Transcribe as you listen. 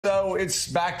So it's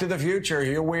back to the future.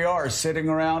 Here we are sitting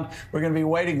around. We're going to be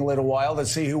waiting a little while to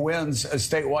see who wins a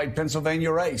statewide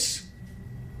Pennsylvania race.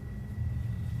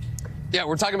 Yeah,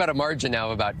 we're talking about a margin now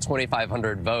of about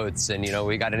 2,500 votes. And,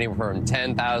 we got anywhere from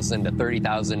 10,000 to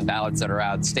 30,000 ballots that are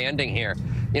outstanding here.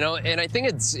 And I think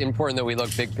it's important that we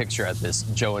look big picture at this,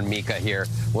 Joe and Mika here.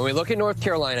 When we look at North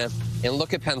Carolina and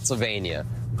look at Pennsylvania,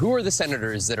 who are the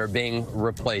senators that are being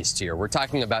replaced here? We're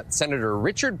talking about Senator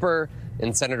Richard Burr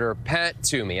and Senator Pat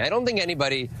Toomey. I don't think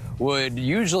anybody would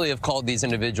usually have called these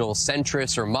individuals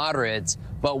centrists or moderates,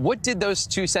 but what did those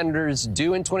two senators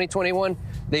do in 2021?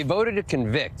 They voted to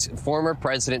convict former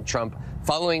President Trump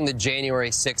following the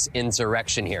January 6th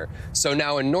insurrection here. So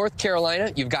now in North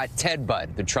Carolina, you've got Ted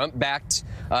Budd, the Trump-backed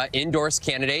endorsed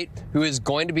candidate who is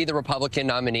going to be the Republican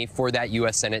nominee for that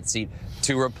U.S. Senate seat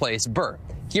to replace Burr.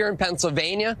 Here in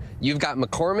Pennsylvania, you've got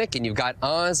McCormick and you've got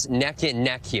Oz neck and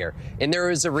neck here. And there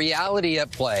is a reality at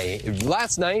play.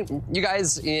 Last night, you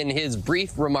guys, in his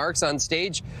brief remarks on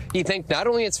stage, he thanked not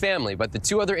only his family, but the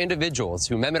two other individuals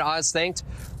who Mehmet Oz thanked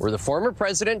were the former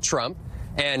President Trump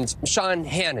and Sean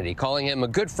Hannity, calling him a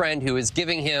good friend who is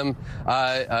giving him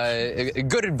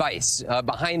good advice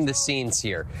behind the scenes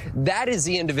here. That is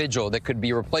the individual that could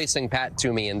be replacing Pat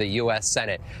Toomey in the U.S.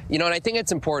 Senate. And I think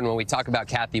it's important when we talk about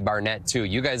Kathy Barnett, too.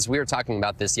 You guys, we were talking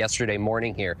about this yesterday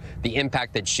morning here, the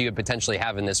impact that she would potentially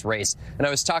have in this race. And I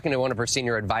was talking to one of her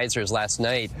senior advisors last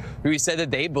night who said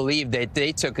that they believe that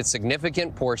they took a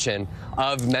significant portion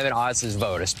of Mehmet Oz's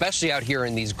vote, especially out here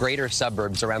in these greater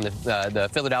suburbs around the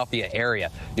Philadelphia area.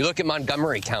 You look at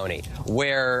Montgomery County,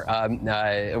 where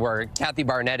Kathy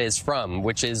Barnett is from,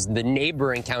 which is the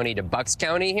neighboring county to Bucks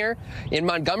County here. In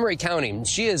Montgomery County,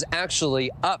 she is actually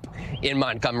up in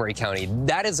Montgomery County.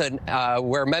 That is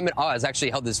where Mehmet Oz actually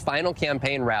held his final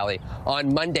campaign rally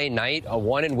on Monday night,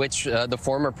 one in which the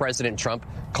former President Trump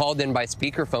called in by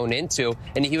speakerphone into,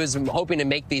 and he was hoping to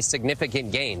make these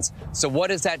significant gains. So what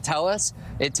does that tell us?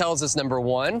 It tells us, number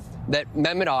one, that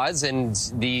Mehmet Oz and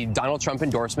the Donald Trump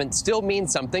endorsement still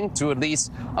means something to at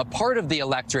least a part of the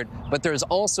electorate, but there's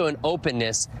also an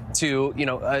openness to,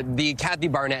 the Kathy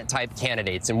Barnett type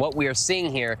candidates. And what we are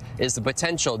seeing here is the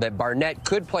potential that Barnett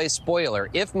could play spoiler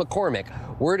if McCormick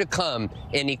were to come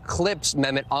and eclipse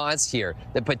Mehmet Oz here,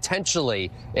 that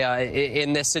potentially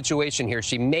in this situation here,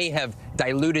 she may have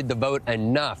diluted the vote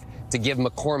enough to give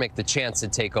McCormick the chance to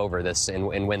take over this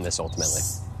and win this ultimately.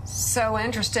 So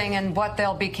interesting. And what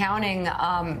they'll be counting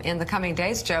in the coming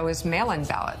days, Joe, is mail-in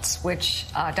ballots, which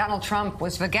Donald Trump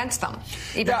was against them.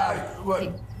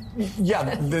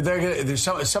 There's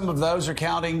some of those are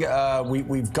counting.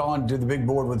 We've gone to the big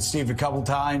board with Steve a couple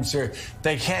times.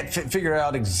 They can't figure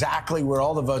out exactly where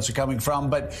all the votes are coming from.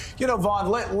 But, Vaughn,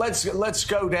 let's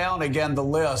go down again the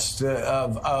list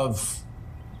of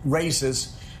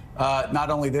races. Not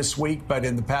only this week, but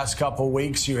in the past couple of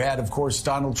weeks. You had, of course,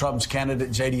 Donald Trump's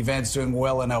candidate, J.D. Vance, doing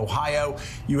well in Ohio.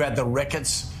 You had the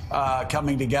Ricketts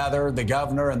coming together, the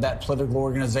governor and that political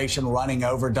organization running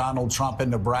over Donald Trump in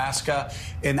Nebraska.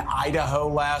 In Idaho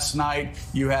last night,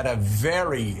 you had a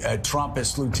very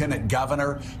Trumpist lieutenant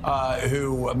governor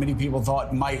who many people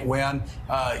thought might win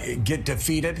get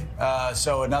defeated.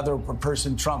 So another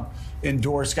person Trump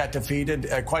endorsed got defeated.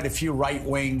 Quite a few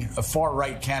right-wing,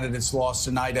 far-right candidates lost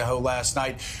in Idaho last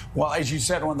night. Well, as you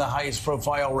said, one of the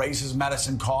highest-profile races,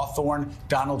 Madison Cawthorn,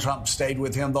 Donald Trump stayed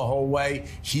with him the whole way.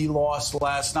 He lost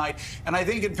last night. And I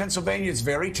think in Pennsylvania, it's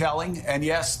very telling. And,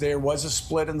 yes, there was a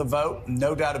split in the vote,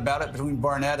 no doubt about it, between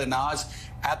Barnett and Oz.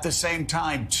 At the same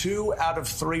time, 2 out of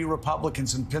 3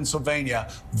 Republicans in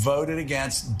Pennsylvania voted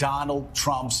against Donald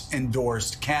Trump's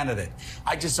endorsed candidate.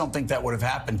 I just don't think that would have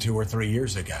happened 2 or 3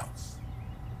 years ago.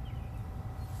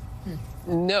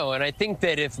 No, and I think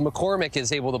that if McCormick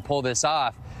is able to pull this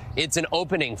off, it's an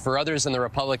opening for others in the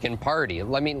Republican Party.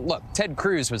 I mean, look, Ted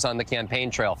Cruz was on the campaign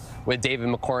trail with David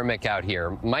McCormick out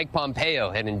here. Mike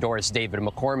Pompeo had endorsed David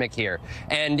McCormick here.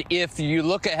 And if you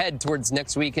look ahead towards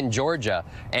next week in Georgia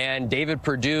and David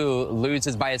Perdue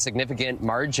loses by a significant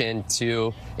margin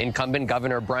to incumbent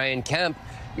Governor Brian Kemp,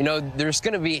 there's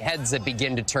going to be heads that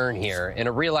begin to turn here and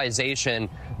a realization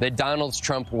that Donald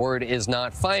Trump's word is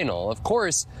not final. Of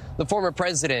course, the former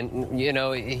president,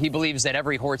 he believes that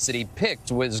every horse that he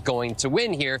picked was going to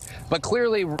win here. But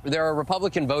clearly, there are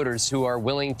Republican voters who are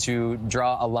willing to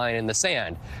draw a line in the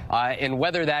sand. And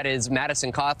whether that is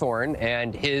Madison Cawthorn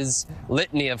and his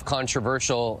litany of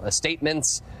controversial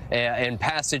statements and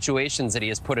past situations that he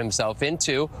has put himself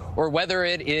into, or whether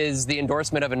it is the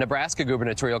endorsement of a Nebraska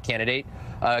gubernatorial candidate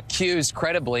accused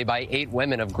credibly by 8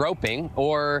 women of groping,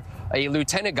 or a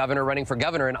lieutenant governor running for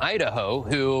governor in Idaho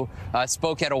who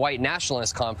spoke at a white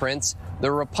nationalist conference.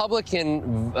 The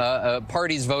Republican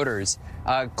Party's voters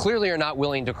clearly are not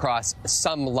willing to cross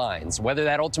some lines. Whether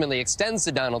that ultimately extends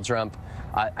to Donald Trump,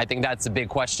 I think that's a big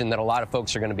question that a lot of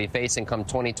folks are going to be facing come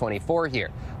 2024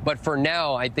 here. But for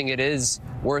now, I think it is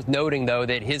worth noting, though,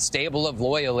 that his stable of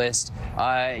loyalists,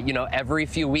 every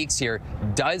few weeks here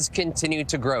does continue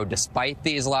to grow despite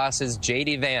these losses.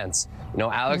 J.D. Vance,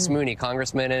 Alex Mooney,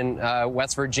 congressman in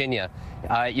West Virginia.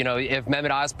 If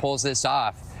Mehmet Oz pulls this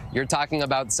off, you're talking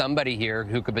about somebody here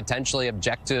who could potentially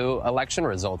object to election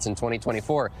results in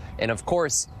 2024. And of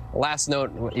course, last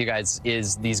note, you guys,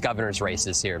 is these governor's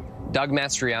races here. Doug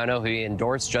Mastriano, who he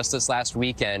endorsed just this last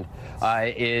weekend,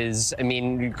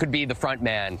 could be the front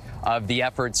man of the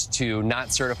efforts to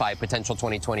not certify potential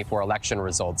 2024 election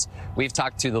results. We've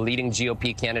talked to the leading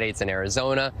GOP candidates in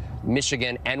Arizona,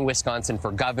 Michigan, and Wisconsin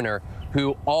for governor,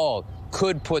 who all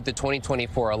could put the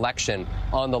 2024 election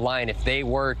on the line if they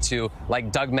were to, like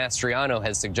Doug Mastriano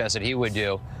has suggested he would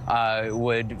do,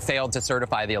 would fail to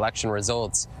certify the election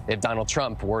results if Donald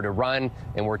Trump were to run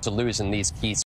and were to lose in these key